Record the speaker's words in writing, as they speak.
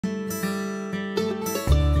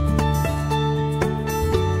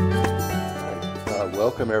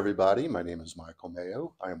Welcome, everybody. My name is Michael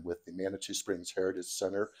Mayo. I am with the Manitou Springs Heritage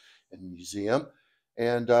Center and Museum,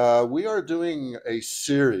 and we are doing a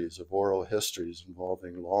series of oral histories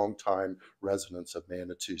involving longtime residents of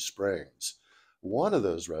Manitou Springs. One of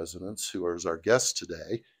those residents, who is our guest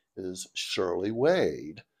today, is Shirley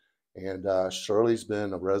Wade. And Shirley's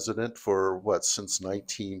been a resident for what, since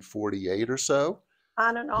 1948 or so?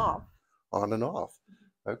 On and off. On and off.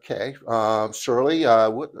 Okay. Shirley,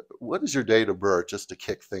 what is your date of birth, just to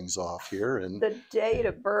kick things off here? And The date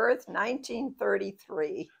of birth,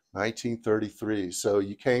 1933. 1933. So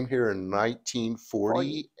you came here in 48.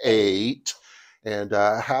 1948. And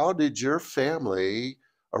how did your family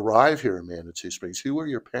arrive here in Manitou Springs? Who were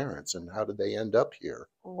your parents and how did they end up here?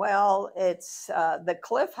 Well, it's the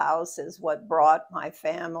Cliff House is what brought my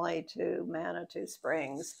family to Manitou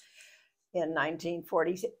Springs in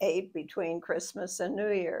 1948 between Christmas and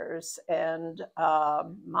New Year's. And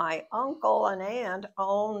my uncle and aunt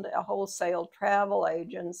owned a wholesale travel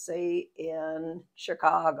agency in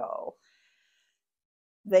Chicago.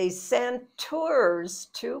 They sent tours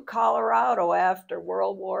to Colorado after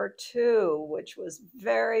World War II, which was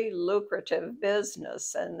very lucrative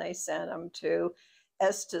business. And they sent them to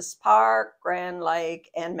Estes Park, Grand Lake,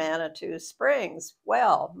 and Manitou Springs.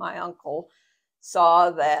 Well, my uncle saw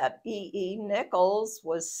that E.E. Nichols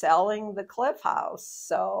was selling the Cliff House.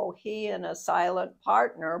 So he and a silent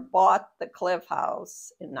partner bought the Cliff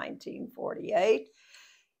House in 1948.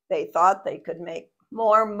 They thought they could make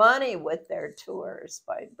more money with their tours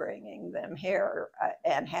by bringing them here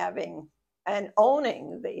and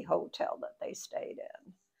owning the hotel that they stayed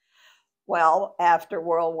in. Well, after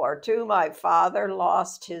World War II, my father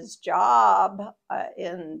lost his job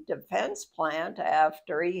in defense plant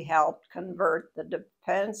after he helped convert the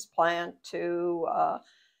defense plant to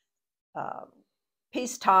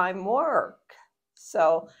peacetime work.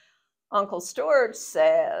 So Uncle Stuart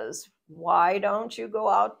says, why don't you go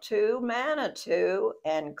out to Manitou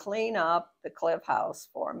and clean up the Cliff House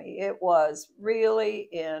for me? It was really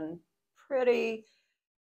in pretty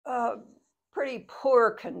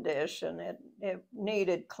poor condition. It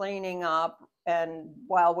needed cleaning up. And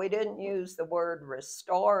while we didn't use the word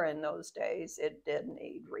restore in those days, it did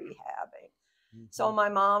need rehabbing. Mm-hmm. So my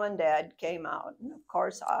mom and dad came out. And of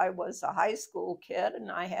course, I was a high school kid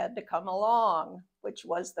and I had to come along, which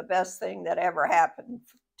was the best thing that ever happened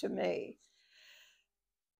to me.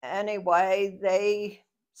 Anyway, they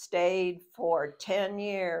stayed for 10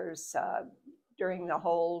 years during the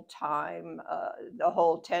whole time, the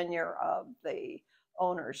whole tenure of the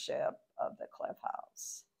ownership of the Cliff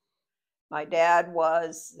House. My dad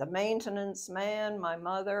was the maintenance man. My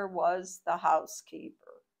mother was the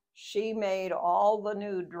housekeeper. She made all the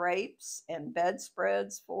new drapes and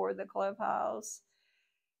bedspreads for the Cliff House.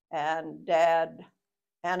 And Dad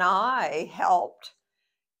and I helped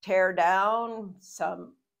tear down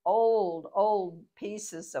some old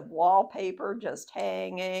pieces of wallpaper just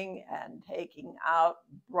hanging and taking out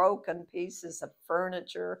broken pieces of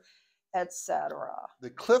furniture, etc. The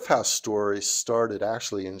Cliff House story started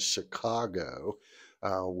actually in Chicago,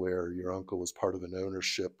 where your uncle was part of an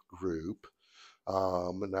ownership group.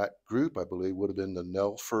 And that group, I believe, would have been the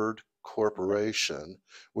Nelford Corporation.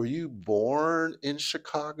 Were you born in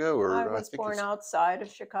Chicago? Or I was born outside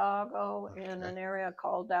of Chicago, okay, in an area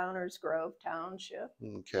called Downers Grove Township.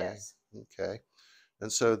 Okay, yes. Okay.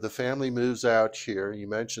 And so the family moves out here. You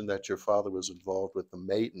mentioned that your father was involved with the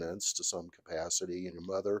maintenance to some capacity, and your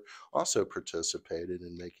mother also participated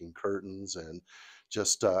in making curtains and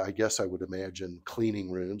just, I guess I would imagine, cleaning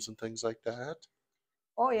rooms and things like that.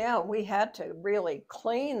 Oh yeah, we had to really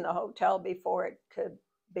clean the hotel before it could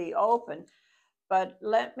be open. But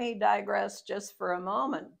let me digress just for a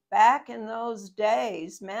moment. Back in those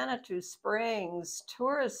days, Manitou Springs,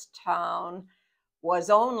 tourist town, was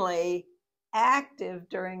only active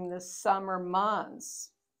during the summer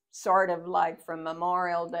months, sort of like from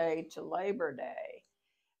Memorial Day to Labor Day.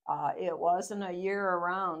 It wasn't a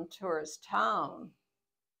year-round tourist town.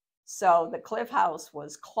 So the Cliff House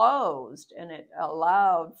was closed, and it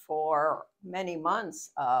allowed for many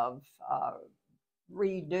months of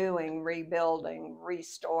redoing, rebuilding,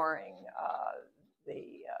 restoring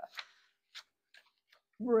the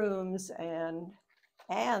rooms and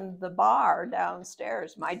the bar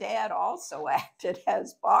downstairs. My dad also acted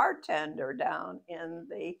as bartender down in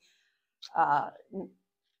the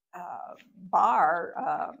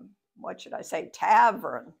bar, what should I say,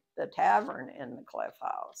 tavern, the tavern in the Cliff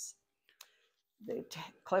House. The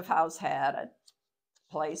Cliff House had a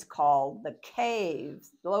place called the Cave.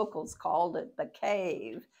 Locals called it the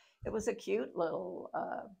Cave. It was a cute little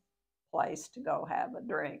place to go have a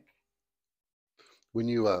drink. When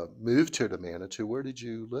you moved here to Manitou, where did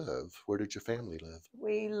you live? Where did your family live?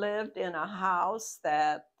 We lived in a house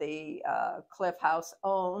that the Cliff House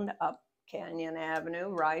owned up Canyon Avenue,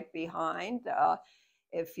 right behind.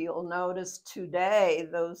 If you'll notice today,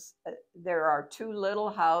 those there are two little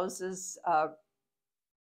houses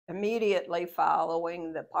immediately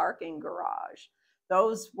following the parking garage.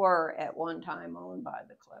 Those were at one time owned by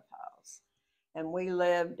the Cliff House. And we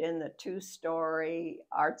lived in the two-story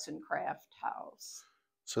arts and craft house.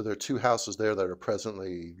 So there are two houses there that are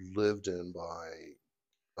presently lived in by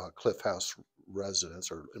Cliff House residents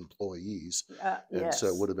or employees. And so it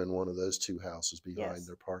Yes. would have been one of those two houses behind Yes.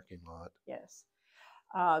 their parking lot. Yes.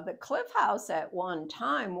 The Cliff House at one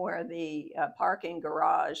time, where the parking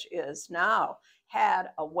garage is now,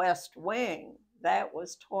 had a west wing that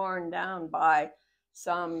was torn down by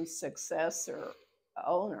some successor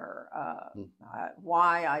owner.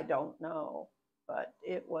 Why, I don't know, but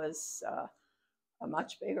it was a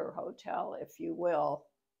much bigger hotel, if you will,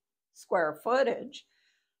 square footage.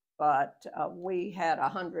 But we had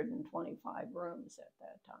 125 rooms at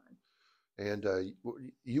that time. And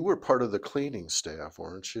you were part of the cleaning staff,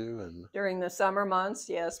 weren't you? And During the summer months,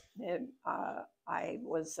 yes, I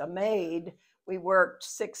was a maid. We worked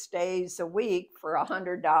 6 days a week for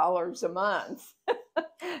 $100 a month.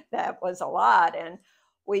 That was a lot. And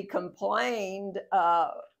we complained.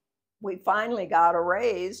 We finally got a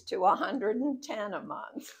raise to 110 a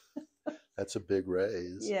month. that's a big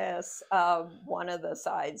raise. Yes. One of the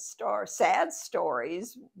sad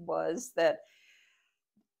stories was that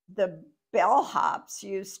the bellhops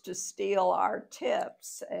used to steal our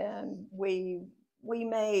tips, and we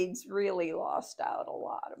maids really lost out a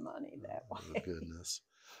lot of money that Oh, way. goodness.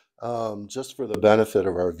 Just for the benefit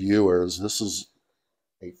of our viewers, this is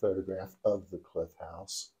a photograph of the Cliff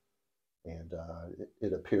House, and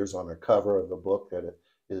it appears on the cover of the book that it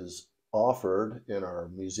is offered in our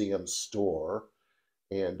museum store,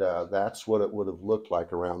 and that's what it would have looked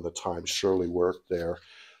like around the time Shirley worked there.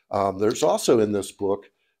 There's also in this book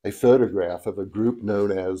a photograph of a group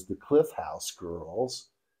known as the Cliff House Girls,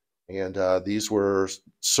 and these were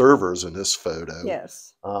servers in this photo.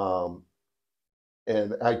 Yes.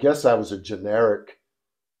 And I guess that was a generic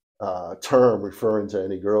term referring to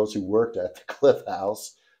any girls who worked at the Cliff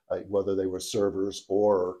House, whether they were servers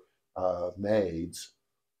or maids.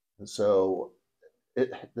 And so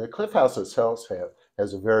the Cliff House itself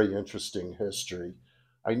has a very interesting history.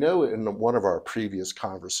 I know in one of our previous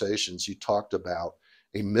conversations, you talked about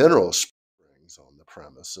a mineral springs on the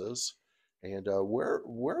premises. And where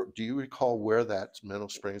do you recall where that mineral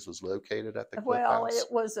springs was located at the Cliff Well, House?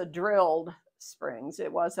 it was a drilled springs.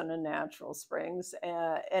 It wasn't a natural springs,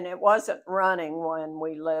 and it wasn't running when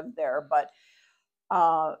we lived there, but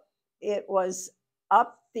it was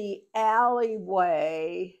up the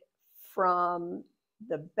alleyway from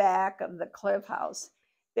the back of the Cliff House.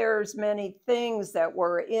 There's many things that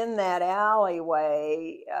were in that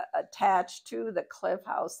alleyway attached to the Cliff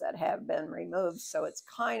House that have been removed, so it's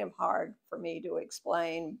kind of hard for me to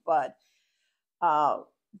explain, but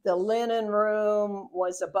the linen room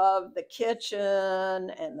was above the kitchen,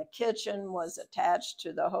 and the kitchen was attached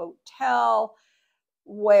to the hotel,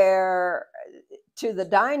 where to the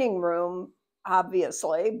dining room,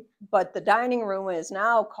 obviously, but the dining room is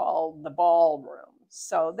now called the ballroom.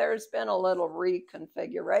 So there's been a little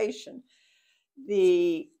reconfiguration.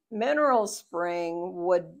 The mineral spring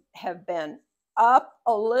would have been up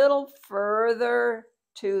a little further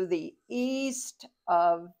to the east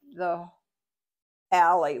of the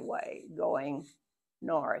alleyway going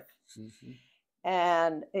north. Mm-hmm.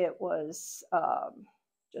 And it was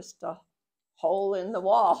just a hole in the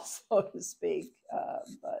wall, so to speak.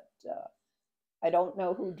 But I don't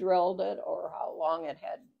know who drilled it or how long it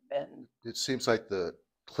had been. It seems like the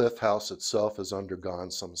Cliff House itself has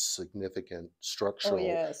undergone some significant structural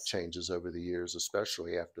yes. changes over the years,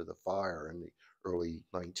 especially after the fire in the early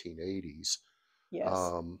 1980s.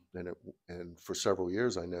 Yes. And for several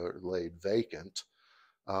years, I know it laid vacant.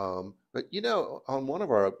 But on one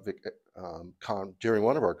of our during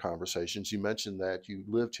one of our conversations, you mentioned that you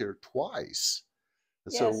lived here twice.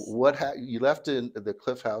 And so Yes. you left in the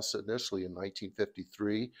Cliff House initially in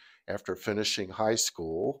 1953 after finishing high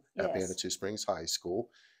school at Yes. Manitou Springs High School.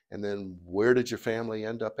 And then where did your family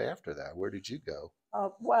end up after that? Where did you go?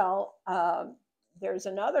 There's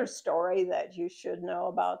another story that you should know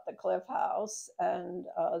about the Cliff House and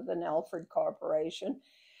the Nelford Corporation.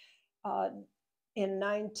 In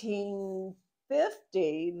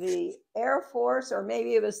 1950, the Air Force, or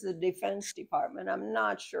maybe it was the Defense Department, I'm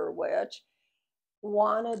not sure which,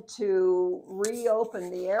 wanted to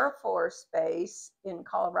reopen the Air Force Base in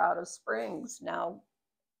Colorado Springs. Now,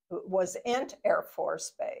 was Ent Air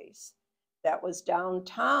Force Base that was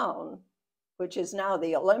downtown, which is now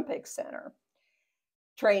the Olympic Center,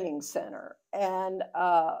 Training Center. And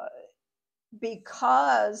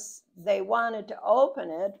because they wanted to open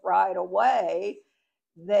it right away,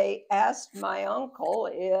 they asked my uncle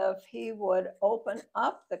if he would open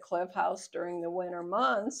up the Cliff House during the winter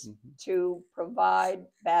months to provide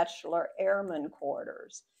bachelor airman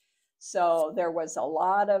quarters. So there was a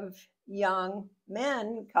lot of young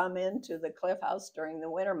men come into the Cliff House during the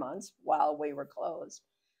winter months while we were closed.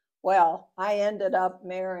 Well, I ended up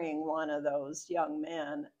marrying one of those young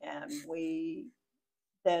men, and we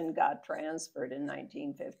then got transferred in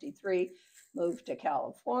 1953, moved to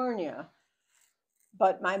California.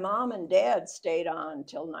 But my mom and dad stayed on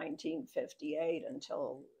till 1958,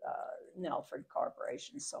 until Nelford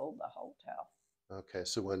Corporation sold the hotel. Okay,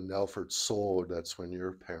 so when Nelford sold, that's when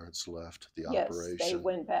your parents left the operation. Yes, they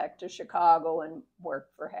went back to Chicago and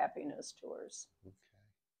worked for Happiness Tours. Okay.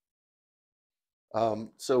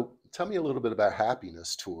 So tell me a little bit about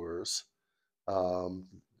Happiness Tours.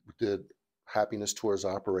 Did Happiness Tours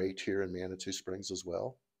operate here in Manitou Springs as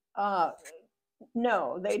well?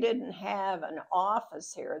 No, they didn't have an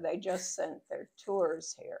office here. They just sent their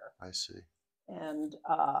tours here. I see. And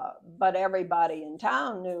but everybody in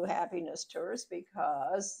town knew Happiness Tours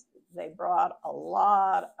because they brought a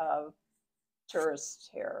lot of tourists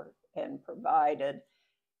here and provided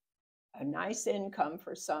a nice income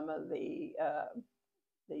for some of the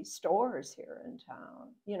stores here in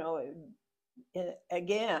town. You know,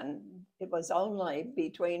 again, it was only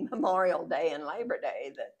between Memorial Day and Labor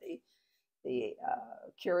Day that the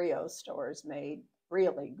curio stores made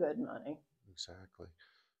really good money. Exactly.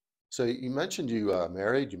 So you mentioned you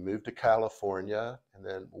married, you moved to California, and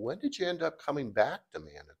then when did you end up coming back to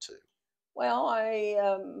Manitou? Well,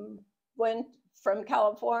 I went from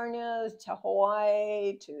California to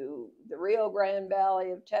Hawaii to the Rio Grande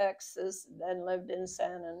Valley of Texas, then lived in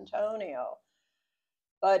San Antonio,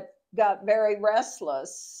 but got very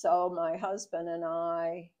restless. So my husband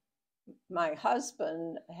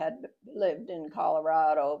had lived in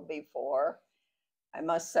Colorado before. I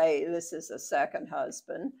must say, this is a second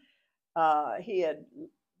husband. He had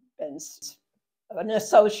been an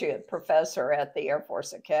associate professor at the Air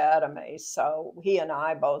Force Academy. So he and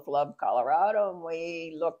I both loved Colorado, and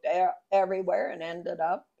we looked everywhere and ended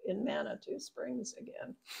up in Manitou Springs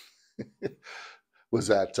again. Was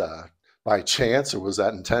that by chance, or was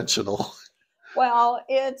that intentional? Well,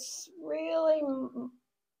 it's really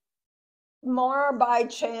more by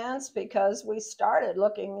chance, because we started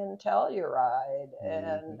looking in Telluride,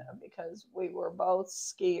 and because we were both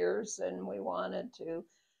skiers and we wanted to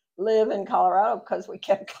live in Colorado because we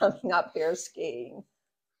kept coming up here skiing.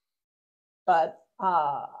 But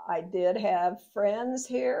I did have friends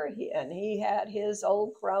here, and he had his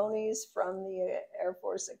old cronies from the Air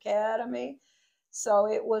Force Academy. So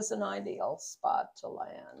it was an ideal spot to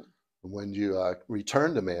land. When you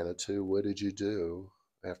returned to Manitou, what did you do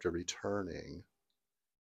after returning?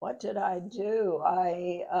 What did I do?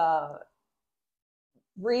 I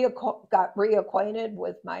got reacquainted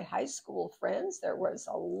with my high school friends. There was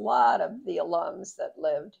a lot of the alums that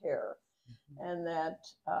lived here, and that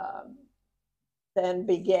then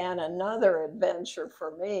began another adventure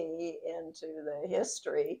for me into the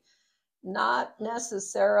history, not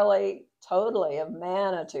necessarily totally of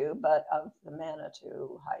Manitou, but of the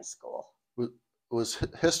Manitou High School. Was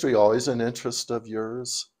history always an interest of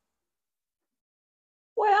yours?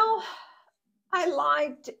 Well, I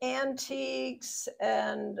liked antiques,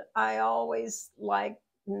 and I always liked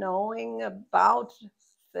knowing about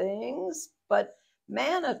things, but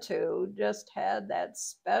Manitou just had that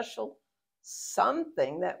special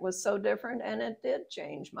something that was so different, and it did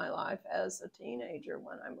change my life as a teenager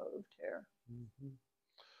when I moved here.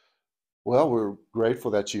 Well, we're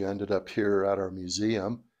grateful that you ended up here at our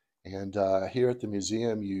museum. And here at the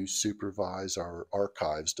museum, you supervise our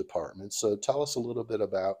archives department. So tell us a little bit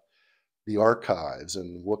about the archives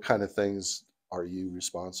and what kind of things are you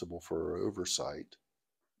responsible for oversight?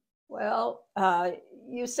 Well,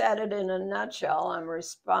 you said it in a nutshell. I'm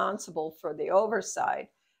responsible for the oversight.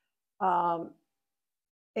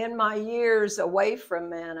 In my years away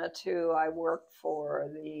from Manitou, I worked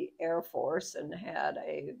for the Air Force and had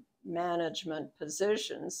a management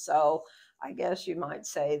position. So I guess you might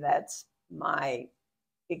say that's my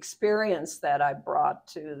experience that I brought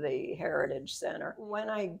to the Heritage Center. When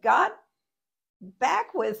I got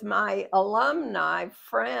back with my alumni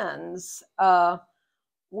friends,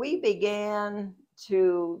 we began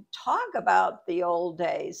to talk about the old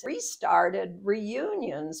days. We started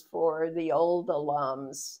reunions for the old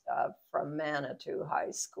alums from Manitou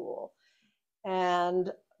High School.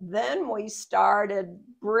 And then we started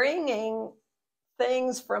bringing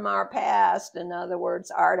things from our past, in other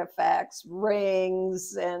words, artifacts,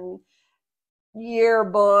 rings, and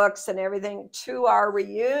yearbooks and everything, to our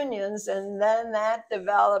reunions. And then that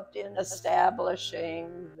developed in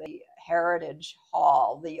establishing the Heritage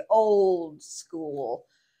Hall, the old school.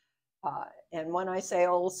 And when I say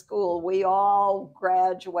old school, we all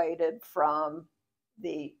graduated from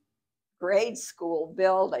the grade school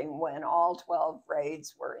building when all 12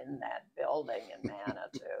 grades were in that building in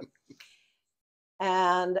Manitou.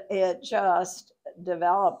 And it just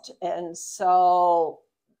developed. And so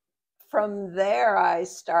from there, I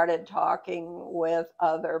started talking with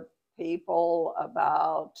other people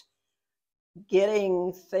about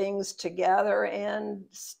getting things together and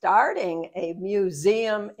starting a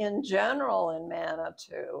museum in general in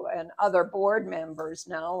Manitou. And other board members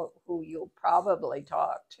now, who you'll probably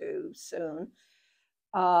talk to soon,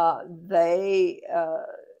 they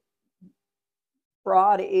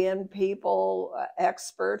brought in people,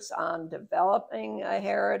 experts on developing a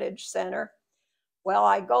heritage center. Well,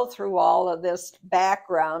 I go through all of this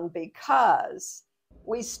background because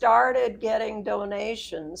we started getting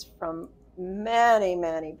donations from many,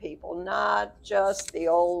 many people, not just the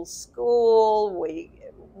old school.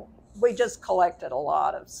 We just collected a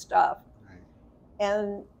lot of stuff. Right.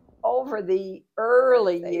 And over the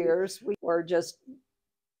early years, we were just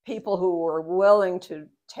people who were willing to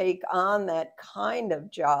take on that kind of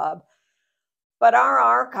job. But our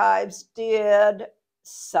archives did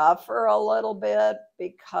suffer a little bit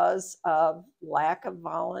because of lack of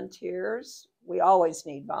volunteers. We always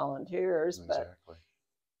need volunteers, exactly.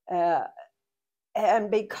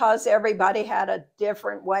 And because everybody had a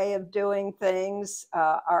different way of doing things,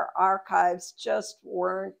 our archives just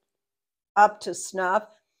weren't up to snuff.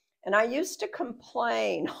 And I used to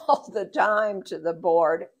complain all the time to the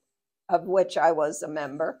board, of which I was a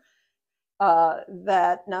member,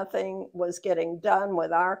 that nothing was getting done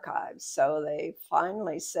with archives. So they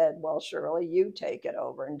finally said, well, Shirley, you take it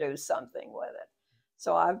over and do something with it.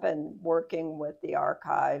 So I've been working with the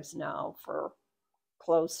archives now for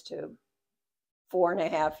close to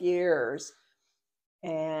 4.5 years.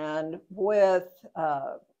 And with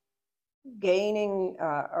gaining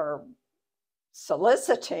or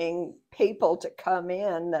soliciting people to come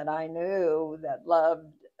in that I knew that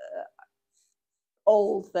loved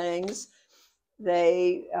old things,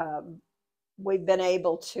 we've been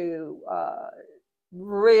able to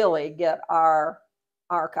really get our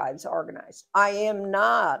archives organized. I am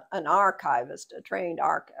not an archivist, a trained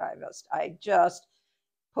archivist. I just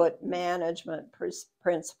put management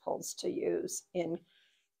principles to use in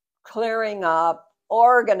clearing up,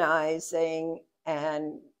 organizing,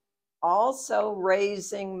 and also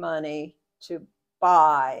raising money to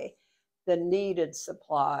buy the needed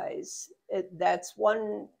supplies. That's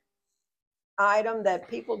one item that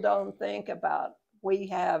people don't think about. We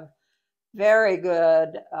have very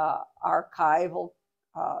good archival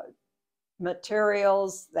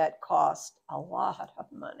materials that cost a lot of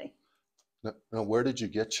money. Now, where did you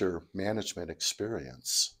get your management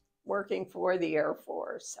experience? Working for the Air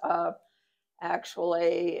Force.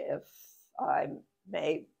 Actually, if I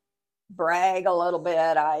may brag a little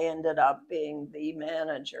bit, I ended up being the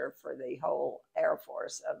manager for the whole Air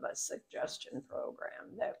Force of a suggestion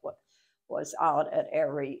program that was out at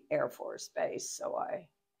every Air Force base. So I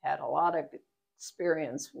had a lot of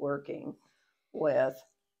experience working with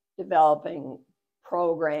developing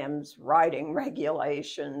programs, writing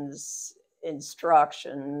regulations,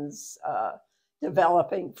 instructions,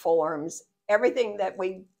 developing forms, everything that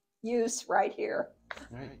we use right here.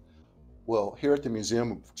 Right. Well, here at the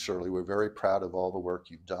museum, Shirley, we're very proud of all the work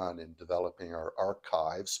you've done in developing our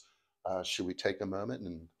archives. Should we take a moment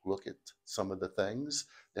and look at some of the things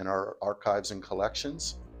in our archives and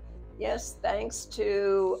collections? Yes, thanks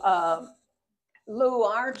to Lou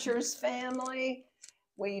Archer's family,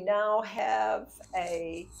 we now have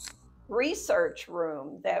a research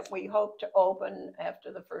room that we hope to open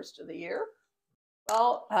after the first of the year.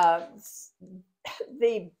 Well,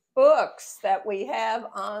 the books that we have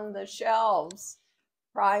on the shelves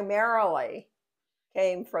primarily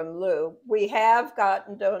came from Lou. We have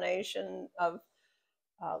gotten donation of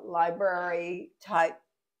library type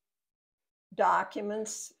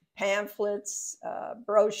documents, pamphlets,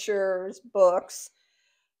 brochures, books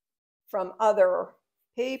from other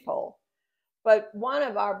people. But one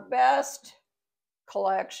of our best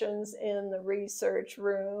collections in the research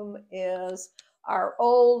room is our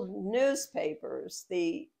old newspapers.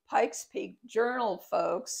 The Pikes Peak Journal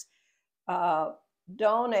folks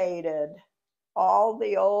donated all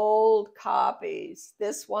the old copies,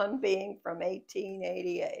 this one being from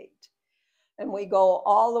 1888. And we go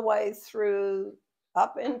all the way through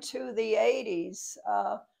up into the 80s.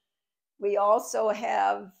 We also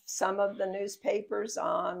have some of the newspapers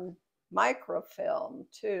on microfilm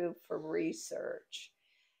too for research.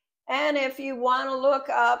 And if you want to look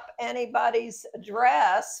up anybody's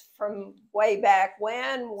address from way back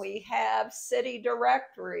when, we have city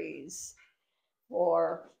directories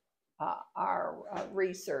for our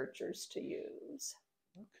researchers to use.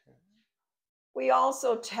 Okay. We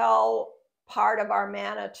also tell part of our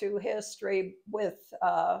Manitou history with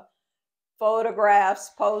photographs,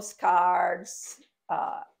 postcards,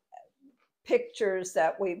 pictures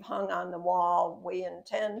that we've hung on the wall. We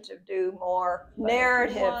intend to do more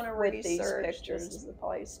narrative with these pictures. This is the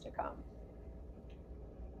place to come.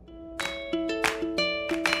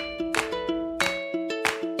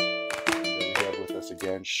 We have with us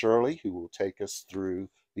again Shirley, who will take us through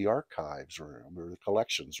the archives room, or the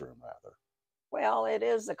collections room rather. Well, it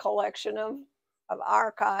is a collection of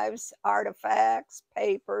archives, artifacts,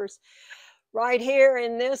 papers. Right here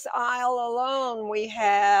in this aisle alone, we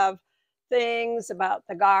have things about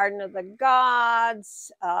the Garden of the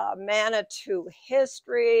Gods, Manitou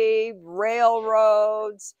history,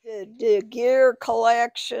 railroads, the gear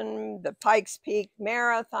collection, the Pikes Peak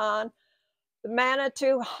Marathon, the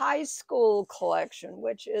Manitou High School collection,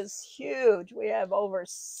 which is huge. We have over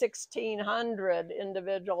 1,600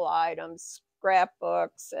 individual items,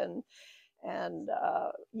 scrapbooks and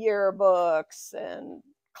yearbooks and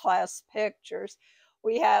class pictures.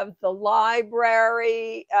 We have the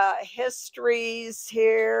library histories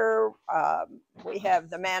here. We have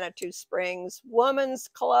the Manitou Springs Women's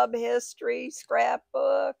Club history,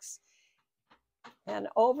 scrapbooks. And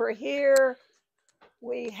over here,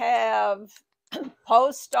 we have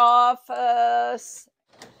post office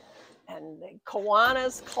and the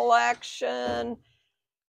Kiwanis collection.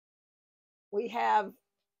 We have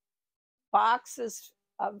boxes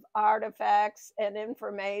of artifacts and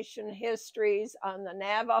information, histories on the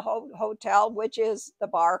Navajo Hotel, which is the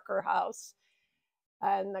Barker House,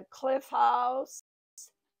 and the Cliff House,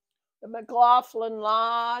 the McLaughlin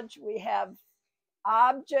Lodge. We have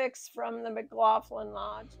objects from the McLaughlin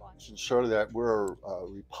Lodge. Surely that we're a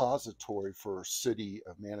repository for City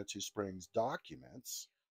of Manitou Springs documents.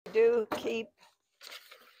 We do keep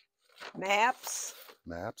maps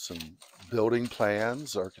and building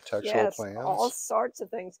plans, architectural plans. All sorts of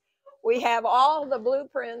things. We have all the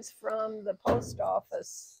blueprints from the post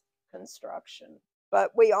office construction,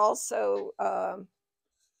 but we also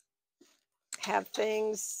have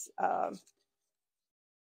things.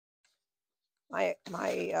 My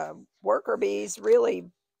worker bees really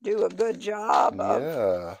do a good job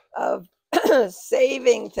of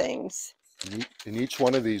saving things. And each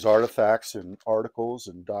one of these artifacts and articles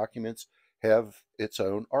and documents have its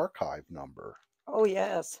own archive number. Oh,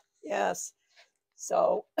 yes, yes.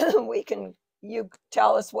 So you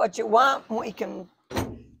tell us what you want, and we can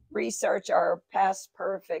research our past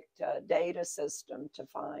perfect data system to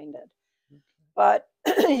find it. Okay. But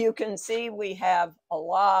you can see we have a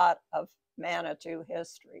lot of Manitou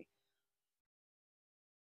history.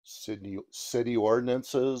 City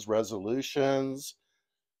ordinances, resolutions,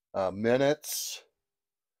 minutes,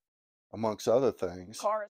 amongst other things.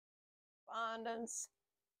 Correspondence,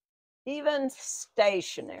 even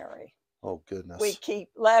stationery. Oh, goodness. We keep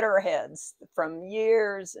letterheads from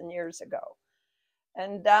years and years ago.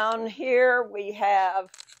 And down here we have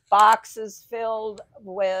boxes filled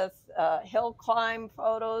with hill climb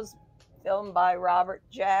photos filmed by Robert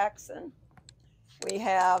Jackson. We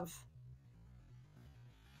have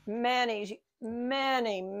many,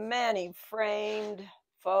 many, many framed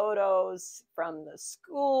photos from the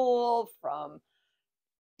school, from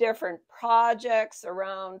different projects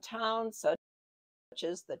around town, such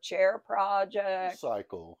as the chair project.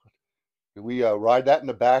 Cycle. Do we ride that in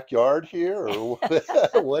the backyard here, or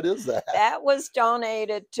what is that? That was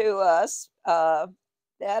donated to us.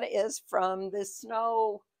 That is from the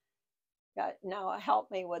snow. Now help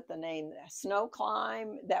me with the name. Snow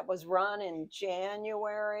climb that was run in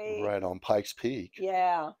January. Right on Pikes Peak.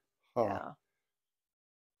 Yeah. Huh. Yeah.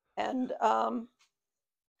 And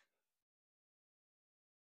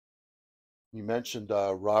you mentioned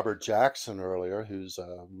Robert Jackson earlier, who's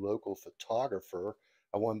a local photographer.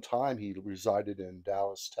 At one time, he resided in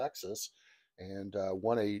Dallas, Texas, and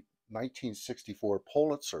won a 1964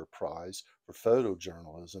 Pulitzer Prize for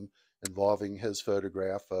photojournalism involving his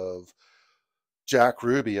photograph of Jack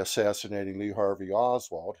Ruby assassinating Lee Harvey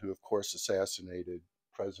Oswald, who, of course, assassinated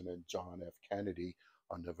President John F. Kennedy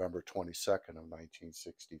on November 22nd of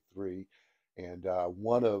 1963. And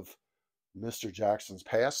one of Mr. Jackson's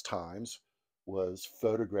pastimes was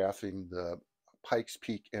photographing the Pikes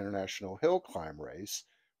Peak International Hill Climb Race,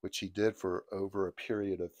 which he did for over a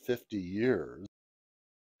period of 50 years.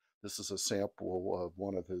 This is a sample of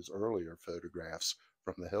one of his earlier photographs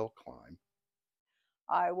from the hill climb.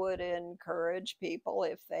 I would encourage people,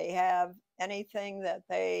 if they have anything that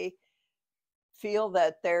they feel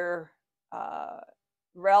that their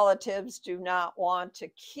relatives do not want to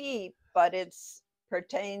keep, but it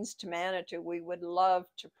pertains to Manitou, we would love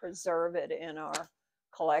to preserve it in our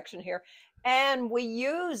collection here. And we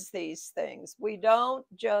use these things. We don't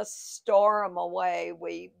just store them away.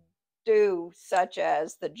 We do, such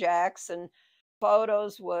as the Jackson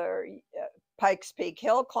photos where Pikes Peak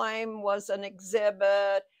Hill Climb was an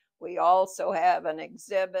exhibit. We also have an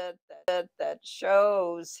exhibit that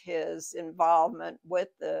shows his involvement with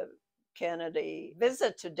the Kennedy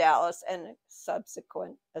visit to Dallas and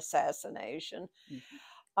subsequent assassination.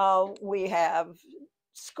 We have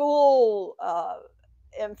school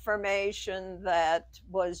information that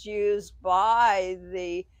was used by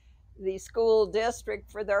the school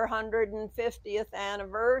district for their 150th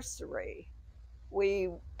anniversary. We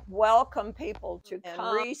welcome people to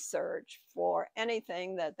come research for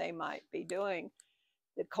anything that they might be doing.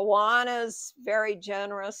 The Kiwanis very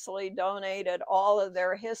generously donated all of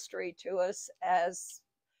their history to us as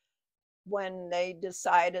when they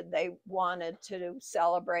decided they wanted to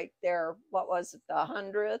celebrate their, what was it, the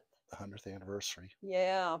 100th? The 100th anniversary.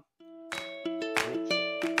 Yeah.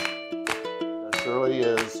 Shirley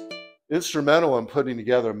is instrumental in putting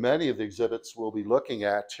together many of the exhibits we'll be looking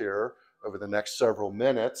at here over the next several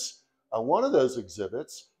minutes. One of those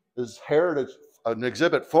exhibits is an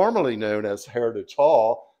exhibit formerly known as Heritage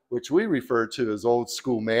Hall, which we refer to as Old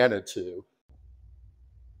School Manitou.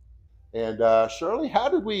 And Shirley, how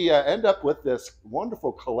did we end up with this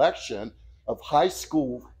wonderful collection of high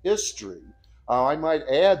school history? I might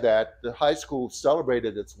add that the high school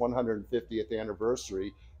celebrated its 150th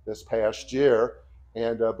anniversary this past year.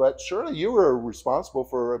 And but Shirley, you were responsible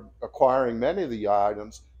for acquiring many of the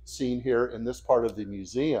items seen here in this part of the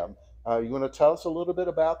museum. You want to tell us a little bit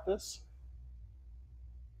about this?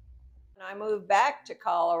 When I moved back to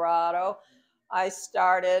Colorado, I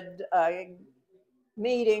started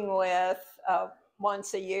meeting with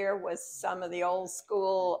once a year with some of the old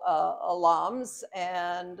school alums,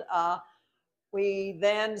 and we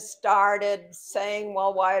then started saying,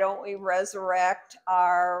 well, why don't we resurrect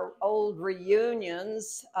our old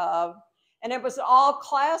reunions? And it was all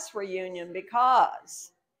class reunion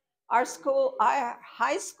because our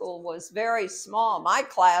high school was very small. My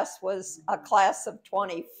class was a class of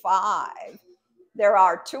 25. There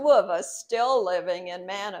are two of us still living in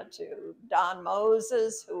Manitou, Don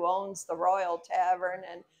Moses, who owns the Royal Tavern,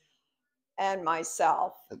 and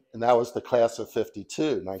myself. And that was the class of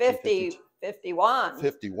 52, 1952. 51.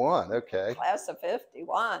 51, okay. Class of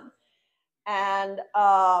 51. And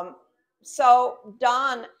so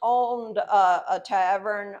Don owned a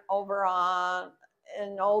tavern over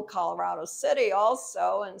in Old Colorado City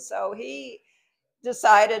also. And so he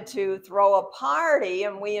decided to throw a party,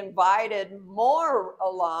 and we invited more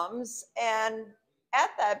alums. And at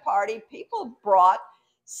that party, people brought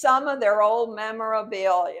some of their old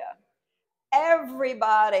memorabilia.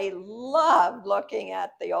 Everybody loved looking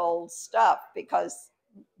at the old stuff because,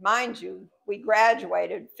 mind you, we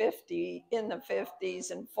graduated in the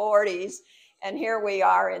 50s and 40s, and here we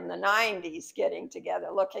are in the 90s getting together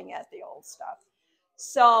looking at the old stuff.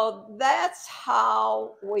 So that's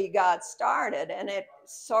how we got started, and it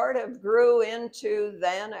sort of grew into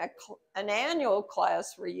then an annual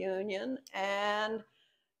class reunion, and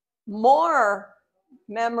more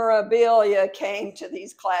memorabilia came to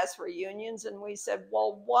these class reunions, and we said,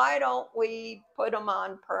 well, why don't we put them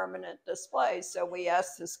on permanent display? So we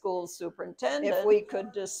asked the school superintendent if we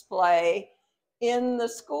could display in the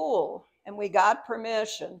school, and we got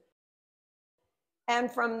permission. And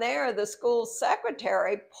from there, the school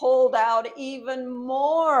secretary pulled out even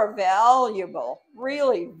more valuable,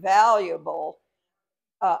 really valuable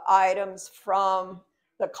items from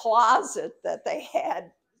the closet that they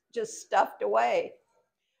had just stuffed away.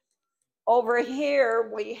 Over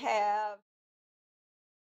here, we have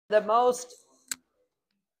the most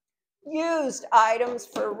used items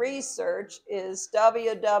for research is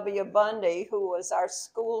W.W. Bundy, who was our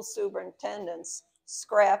school superintendent's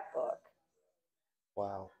scrapbook.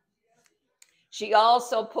 Wow. She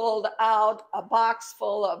also pulled out a box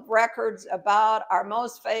full of records about our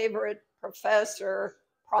most favorite professor,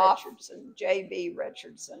 Richardson, J.B.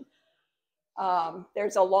 Richardson.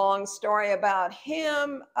 There's a long story about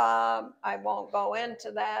him. I won't go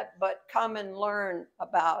into that, but come and learn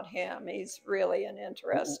about him. He's really an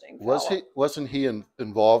interesting fellow. Wasn't he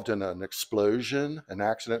involved in an explosion, an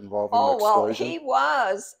accident involving an Oh, well, explosion? he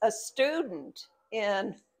was a student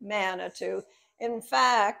in Manitou. In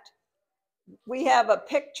fact, we have a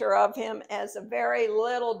picture of him as a very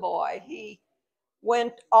little boy. He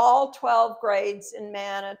went all 12 grades in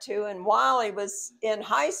Manitou, and while he was in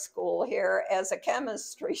high school here as a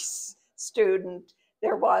chemistry student,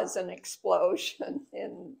 there was an explosion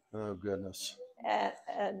in. Oh goodness.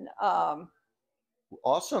 And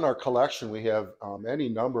Also in our collection, we have any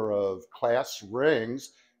number of class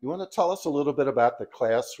rings. You want to tell us a little bit about the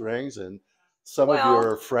class rings and some of well,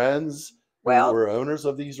 your friends who well, were owners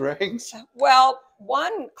of these rings? well,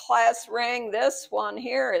 one class ring, this one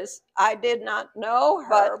here is, I did not know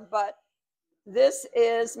her, but this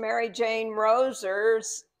is Mary Jane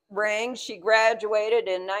Roser's ring. She graduated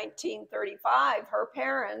in 1935. Her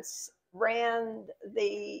parents ran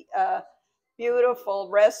the beautiful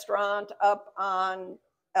restaurant up on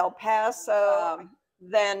El Paso.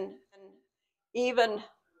 Then even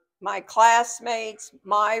my classmates,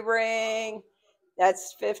 my ring,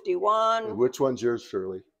 that's 51. Which one's yours,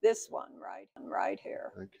 Shirley? This one right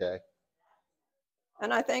here. Okay.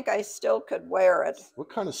 And I think I still could wear it. What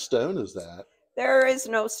kind of stone is that? There is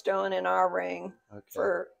no stone in our ring.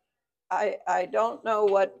 Okay. I don't know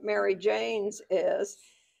what Mary Jane's is.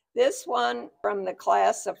 This one from the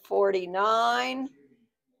class of 49.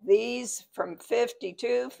 These from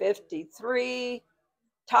 52, 53.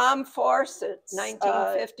 Tom Fawcett's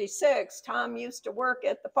 1956. Tom used to work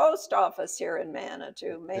at the post office here in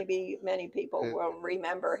Manitou. Maybe many people will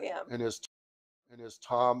remember him. And is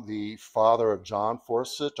Tom the father of John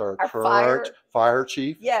Fawcett, our current fire fire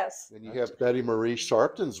chief? Yes. And you have Betty Marie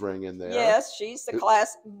Sharpton's ring in there. Yes, she's the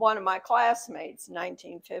one of my classmates,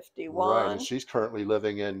 1951. Right, and she's currently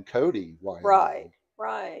living in Cody, Wyoming. Right,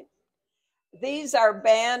 right. These are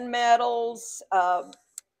band medals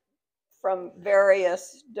from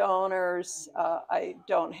various donors. I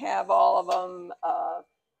don't have all of them.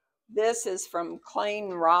 This is from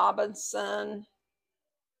Clayton Robinson.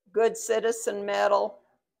 Good Citizen Medal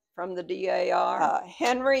from the DAR.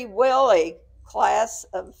 Henry Willie, class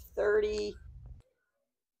of 30.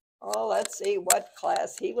 Oh, let's see what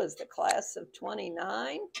class. He was the class of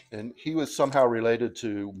 29. And he was somehow related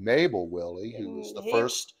to Mabel Willie, who was the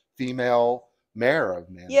first female mayor of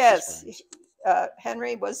Manitou Springs. Yes,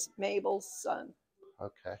 Henry was Mabel's son.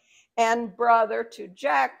 Okay. And brother to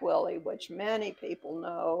Jack Willie, which many people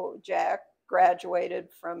know. Jack graduated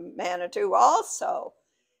from Manitou also.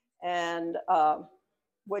 And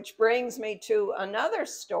which brings me to another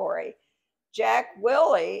story. Jack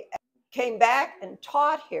Willie came back and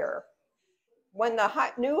taught here. When the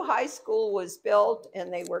new high school was built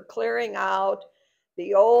and they were clearing out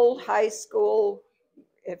the old high school,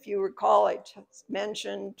 if you recall, I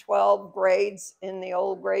mentioned 12 grades in the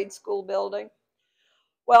old grade school building.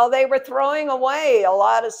 Well, they were throwing away a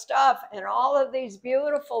lot of stuff, and all of these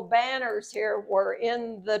beautiful banners here were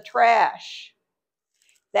in the trash.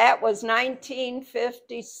 That was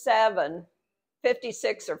 1957,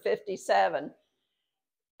 56 or 57.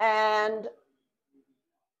 And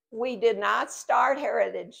we did not start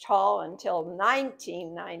Heritage Hall until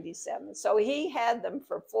 1997. So he had them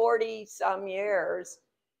for 40 some years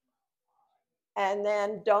and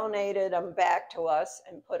then donated them back to us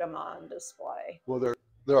and put them on display. Well,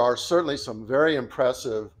 there are certainly some very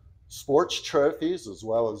impressive sports trophies as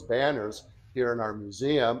well as banners here in our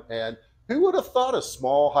museum. And who would have thought a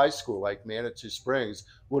small high school like Manitou Springs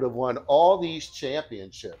would have won all these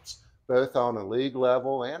championships, both on a league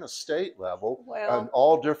level and a state level, and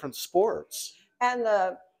all different sports? And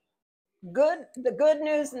the good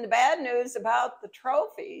news and the bad news about the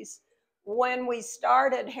trophies, when we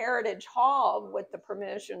started Heritage Hall with the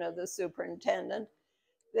permission of the superintendent,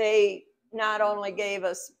 they not only gave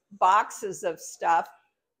us boxes of stuff,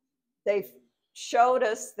 they showed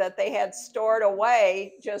us that they had stored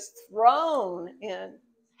away, just thrown in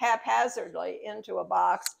haphazardly into a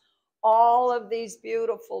box, all of these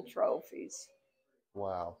beautiful trophies.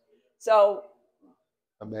 Wow. So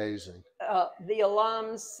amazing. The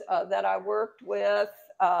alums that I worked with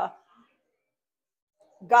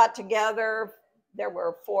got together. There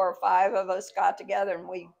were 4 or 5 of us got together, and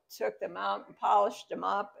we took them out and polished them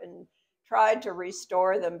up and tried to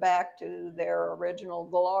restore them back to their original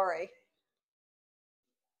glory.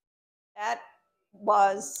 That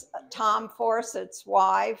was Tom Fawcett's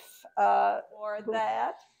wife for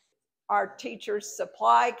that. Our teacher's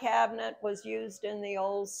supply cabinet was used in the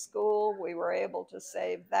old school. We were able to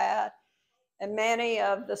save that. and many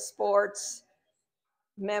of the sports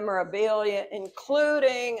memorabilia,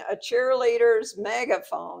 including a cheerleader's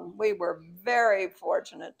megaphone. We were very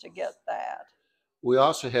fortunate to get that. We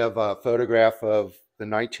also have a photograph of the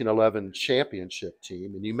 1911 championship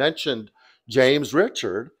team, and you mentioned James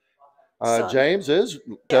Richard. James is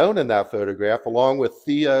shown in that photograph along with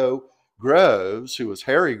Theo Groves, who was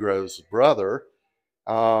Harry Groves' brother.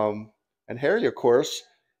 And Harry, of course,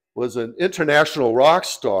 was an international rock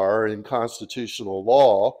star in constitutional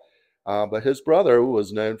law, but his brother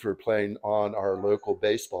was known for playing on our local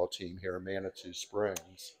baseball team here in Manitou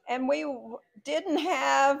Springs. And we didn't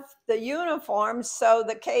have the uniforms, so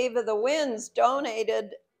the Cave of the Winds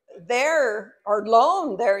donated or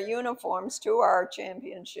loaned their uniforms to our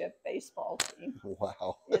championship baseball team.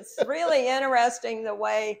 Wow. It's really interesting the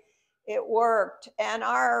way it worked. And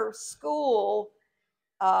our school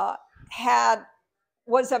was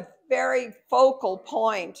a very focal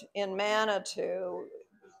point in Manitou.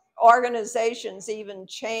 Organizations even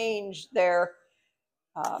changed their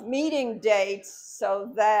meeting dates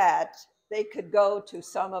so that they could go to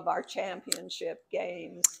some of our championship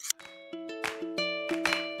games.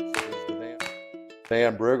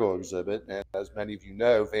 Van Briggle exhibit, and as many of you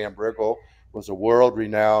know, Van Briggle was a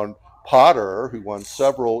world-renowned potter who won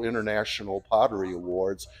several international pottery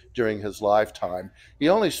awards during his lifetime. He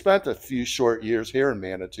only spent a few short years here in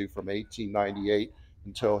Manitou from 1898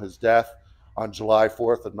 until his death on July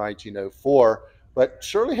 4th of 1904. But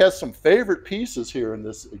Shirley has some favorite pieces here in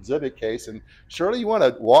this exhibit case. And Shirley, you want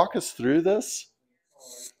to walk us through this?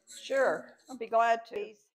 Sure, I'll be glad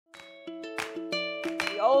to.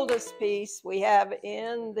 The oldest piece we have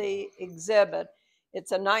in the exhibit,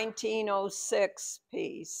 it's a 1906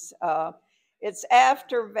 piece. It's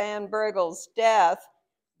after Van Briggle's death,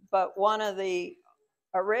 but one of the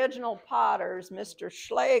original potters, Mr.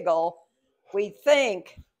 Schlegel, we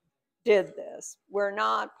think did this. We're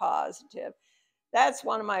not positive. That's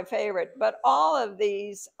one of my favorite, but all of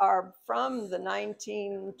these are from the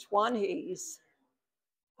 1920s.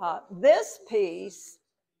 This piece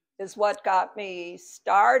is what got me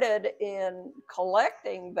started in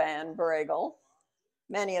collecting Van Briggle.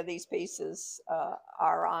 Many of these pieces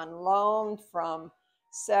are on loan from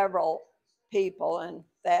several people, and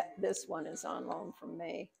this one is on loan from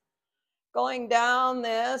me. Going down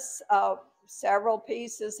this, several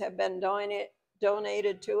pieces have been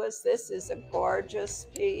donated to us. This is a gorgeous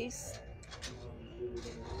piece.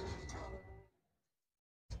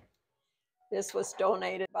 This was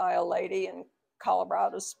donated by a lady in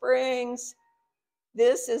Colorado Springs.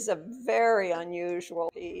 This is a very unusual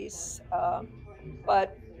piece,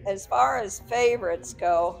 but as far as favorites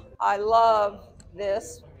go, I love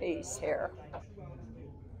this piece here.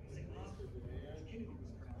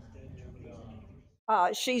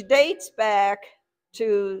 She dates back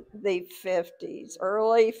to the 50s,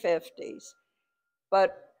 early 50s,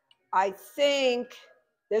 but I think,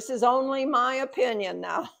 this is only my opinion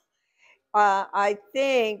now, I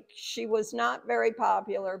think she was not very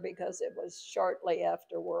popular because it was shortly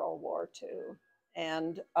after World War II.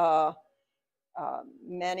 And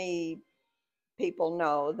many people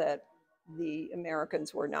know that the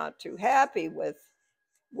Americans were not too happy with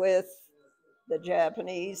the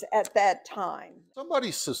Japanese at that time.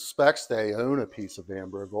 Somebody suspects they own a piece of Van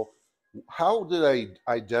Briggle. How do they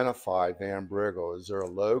identify Van Briggle? Is there a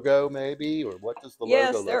logo maybe, or what does the logo look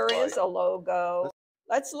like? Yes, there is a logo.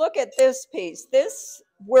 Let's look at this piece. This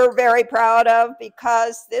we're very proud of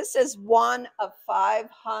because this is one of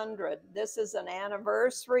 500. This is an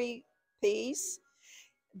anniversary piece,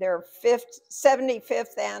 their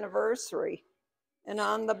 75th anniversary. And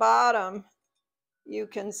on the bottom, you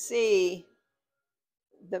can see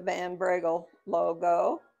the Van Briggle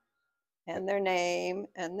logo and their name.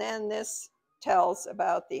 And then this tells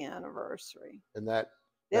about the anniversary. And that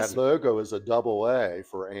logo is a double A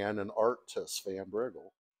for Ann and Artis Van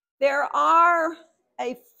Briggle. There are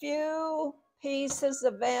a few pieces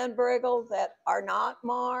of Van Briggle that are not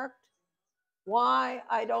marked. Why,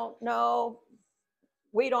 I don't know.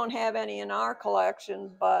 We don't have any in our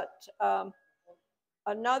collection, but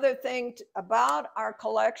another thing about our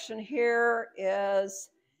collection here is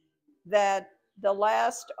that the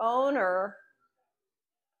last owner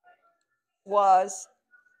was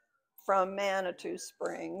from Manitou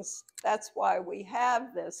Springs. That's why we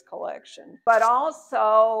have this collection. But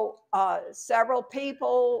also, several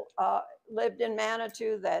people lived in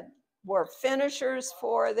Manitou that were finishers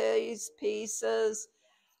for these pieces.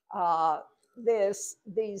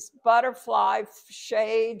 These butterfly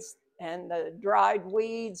shades and the dried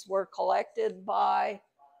weeds were collected by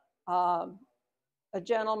a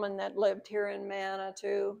gentleman that lived here in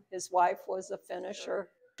Manitou. His wife was a finisher.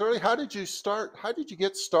 Shirley, how did you start? How did you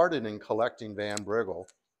get started in collecting Van Briggle?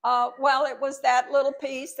 Well, it was that little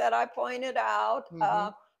piece that I pointed out. Mm-hmm.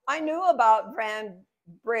 I knew about Van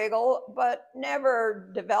Briggle, but never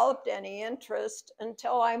developed any interest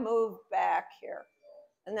until I moved back here.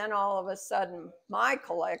 And then all of a sudden, my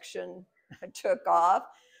collection took off.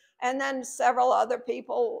 And then several other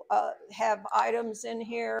people have items in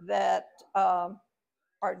here that are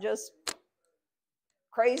just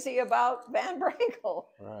crazy about Van Briggle.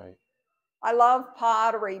 Right. I love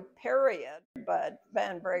pottery, period, but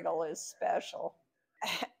Van Briggle is special.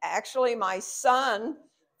 Actually, my son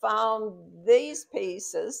found these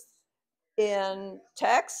pieces in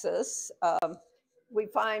Texas. We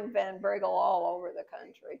find Van Briggle all over the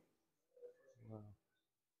country. Wow.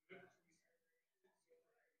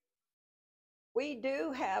 We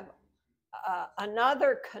do have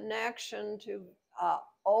another connection to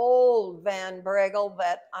old Van Briggle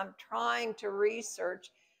that I'm trying to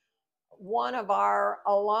research. One of our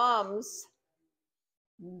alums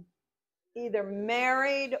either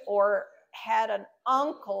married or had an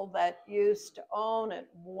uncle that used to own it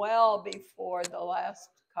well before the last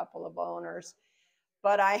couple of owners,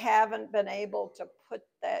 but I haven't been able to put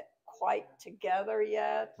that quite together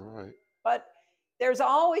yet. Right. But there's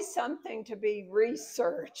always something to be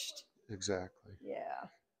researched. Exactly. Yeah.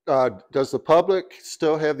 Does the public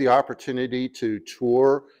still have the opportunity to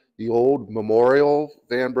tour the old Memorial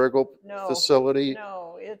Van Briggle facility?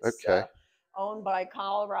 No, it's Okay. owned by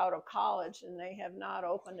Colorado College, and they have not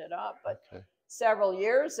opened it up. But Okay. several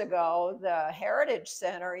years ago, the Heritage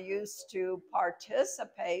Center used to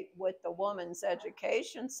participate with the Women's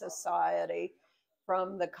Education Society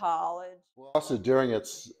from the college. Well, also during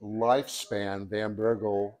its lifespan, Van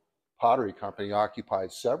Briggle Pottery Company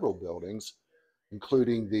occupied several buildings,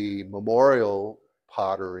 including the Memorial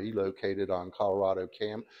Pottery located on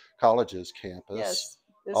College's campus. Yes,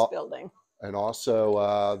 this building. And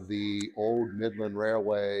also the old Midland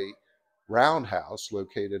Railway Roundhouse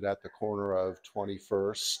located at the corner of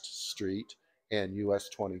 21st Street and US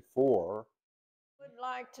 24. I would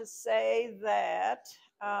like to say that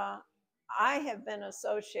I have been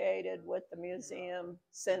associated with the museum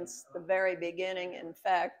since the very beginning. In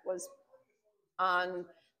fact, was on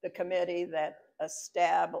the committee that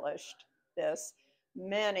established this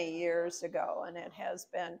many years ago, and it has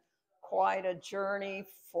been quite a journey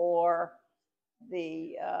for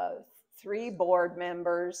the three board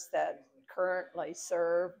members that currently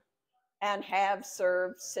serve and have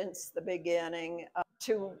served since the beginning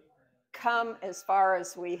to come as far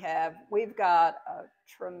as we have. We've got a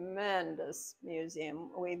tremendous museum.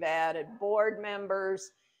 We've added board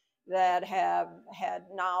members that have had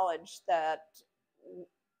knowledge that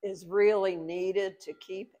is really needed to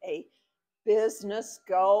keep a business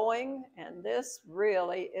going. And this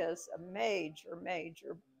really is a major,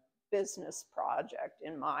 major business project,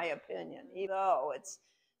 in my opinion, even though it's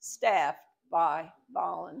staffed by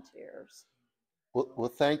volunteers. Well,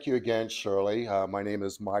 thank you again, Shirley. My name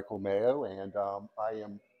is Michael Mayo, and I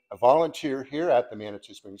am a volunteer here at the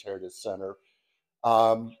Manitou Springs Heritage Center.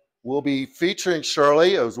 We'll be featuring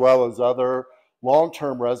Shirley as well as other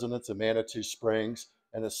long-term residents of Manitou Springs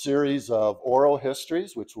in a series of oral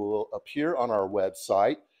histories, which will appear on our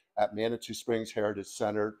website at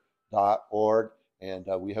ManitouSpringsHeritageCenter.org, and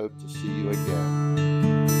we hope to see you again.